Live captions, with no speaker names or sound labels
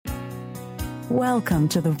Welcome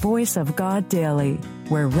to the Voice of God Daily,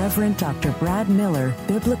 where Reverend Dr. Brad Miller,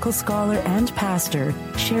 biblical scholar and pastor,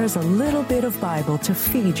 shares a little bit of Bible to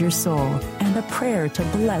feed your soul and a prayer to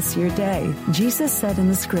bless your day. Jesus said in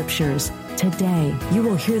the scriptures, "Today you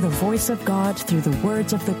will hear the voice of God through the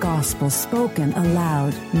words of the gospel spoken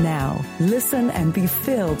aloud." Now, listen and be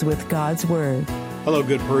filled with God's word. Hello,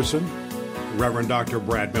 good person. Reverend Dr.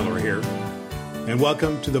 Brad Miller here, and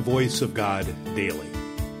welcome to the Voice of God Daily,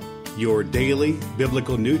 your daily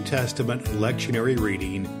biblical New Testament lectionary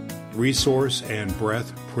reading, resource, and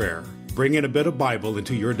breath prayer. Bring in a bit of Bible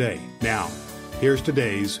into your day. Now, here's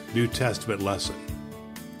today's New Testament lesson.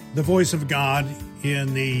 The voice of God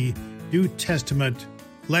in the New Testament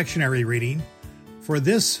lectionary reading for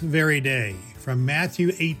this very day from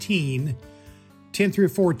Matthew 18, 10 through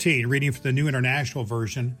 14, reading from the New International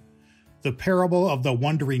Version, the parable of the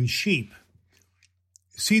wandering sheep.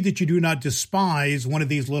 See that you do not despise one of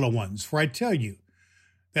these little ones, for I tell you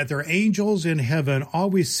that their angels in heaven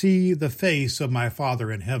always see the face of my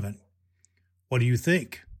Father in heaven. What do you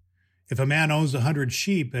think? If a man owns 100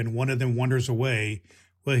 sheep and one of them wanders away,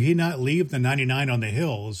 will he not leave the 99 on the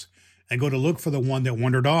hills and go to look for the one that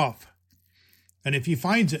wandered off? And if he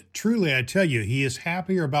finds it, truly I tell you, he is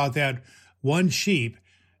happier about that one sheep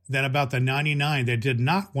than about the 99 that did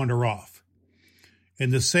not wander off. In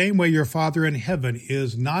the same way, your Father in heaven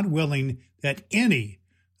is not willing that any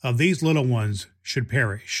of these little ones should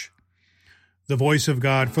perish. The voice of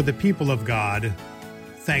God for the people of God.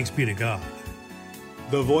 Thanks be to God.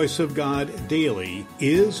 The Voice of God Daily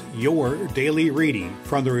is your daily reading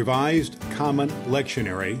from the Revised Common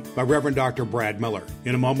Lectionary by Reverend Dr. Brad Miller.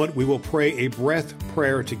 In a moment, we will pray a breath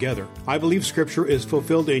prayer together. I believe Scripture is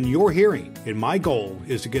fulfilled in your hearing, and my goal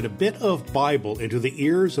is to get a bit of Bible into the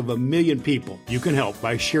ears of 1 million people. You can help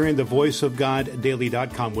by sharing the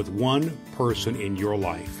voiceofgoddaily.com with one person in your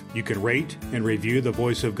life. You can rate and review the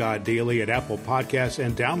Voice of God Daily at Apple Podcasts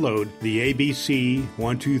and download the ABC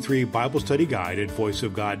 123 Bible Study Guide at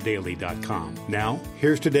voiceofgoddaily.com. Now,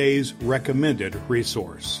 here's today's recommended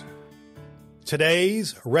resource.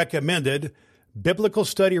 Today's recommended biblical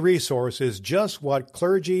study resource is just what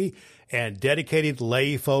clergy and dedicated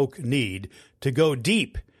lay folk need to go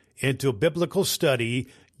deep into biblical study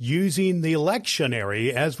using the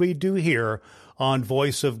lectionary as we do here on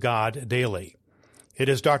Voice of God Daily. It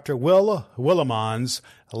is Dr. Will Willimon's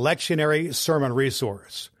lectionary sermon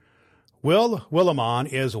resource. Will Willimon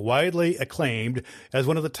is widely acclaimed as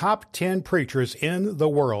one of the top 10 preachers in the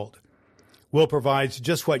world. Will provides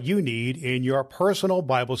just what you need in your personal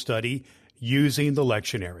Bible study using the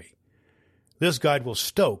lectionary. This guide will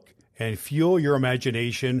stoke and fuel your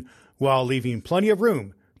imagination while leaving plenty of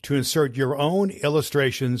room to insert your own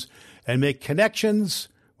illustrations and make connections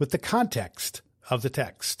with the context of the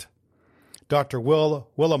text. Dr. Will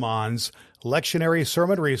Willimon's lectionary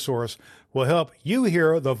sermon resource will help you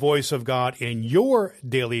hear the voice of God in your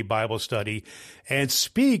daily Bible study and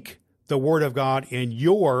speak the Word of God in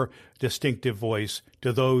your distinctive voice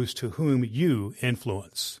to those to whom you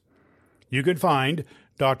influence. You can find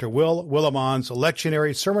Dr. Will Willimon's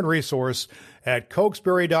lectionary sermon resource at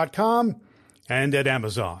Cokesbury.com and at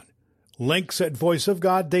Amazon. Links at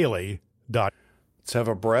voiceofgoddaily.com. Let's have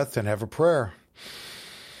a breath and have a prayer.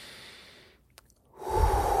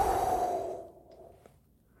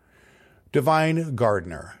 Divine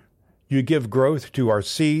Gardener, you give growth to our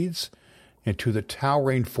seeds and to the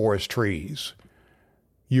towering forest trees.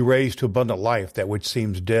 You raise to abundant life that which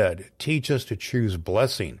seems dead. Teach us to choose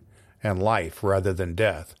blessing and life rather than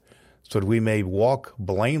death, so that we may walk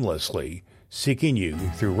blamelessly, seeking you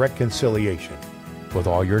through reconciliation with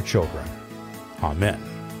all your children. Amen.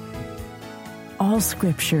 All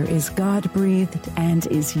Scripture is God-breathed and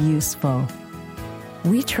is useful.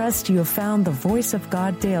 We trust you have found the Voice of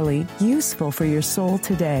God Daily useful for your soul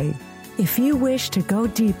today. If you wish to go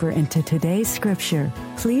deeper into today's Scripture,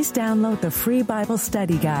 please download the free Bible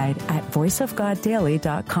study guide at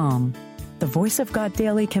voiceofgoddaily.com. The Voice of God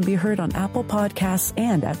Daily can be heard on Apple Podcasts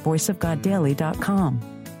and at voiceofgoddaily.com.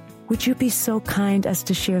 Would you be so kind as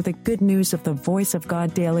to share the good news of the Voice of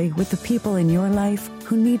God Daily with the people in your life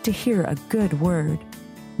who need to hear a good word?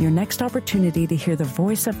 Your next opportunity to hear the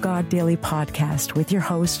Voice of God Daily podcast with your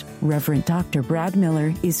host, Reverend Dr. Brad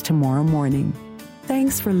Miller, is tomorrow morning.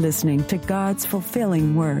 Thanks for listening to God's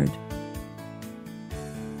fulfilling Word.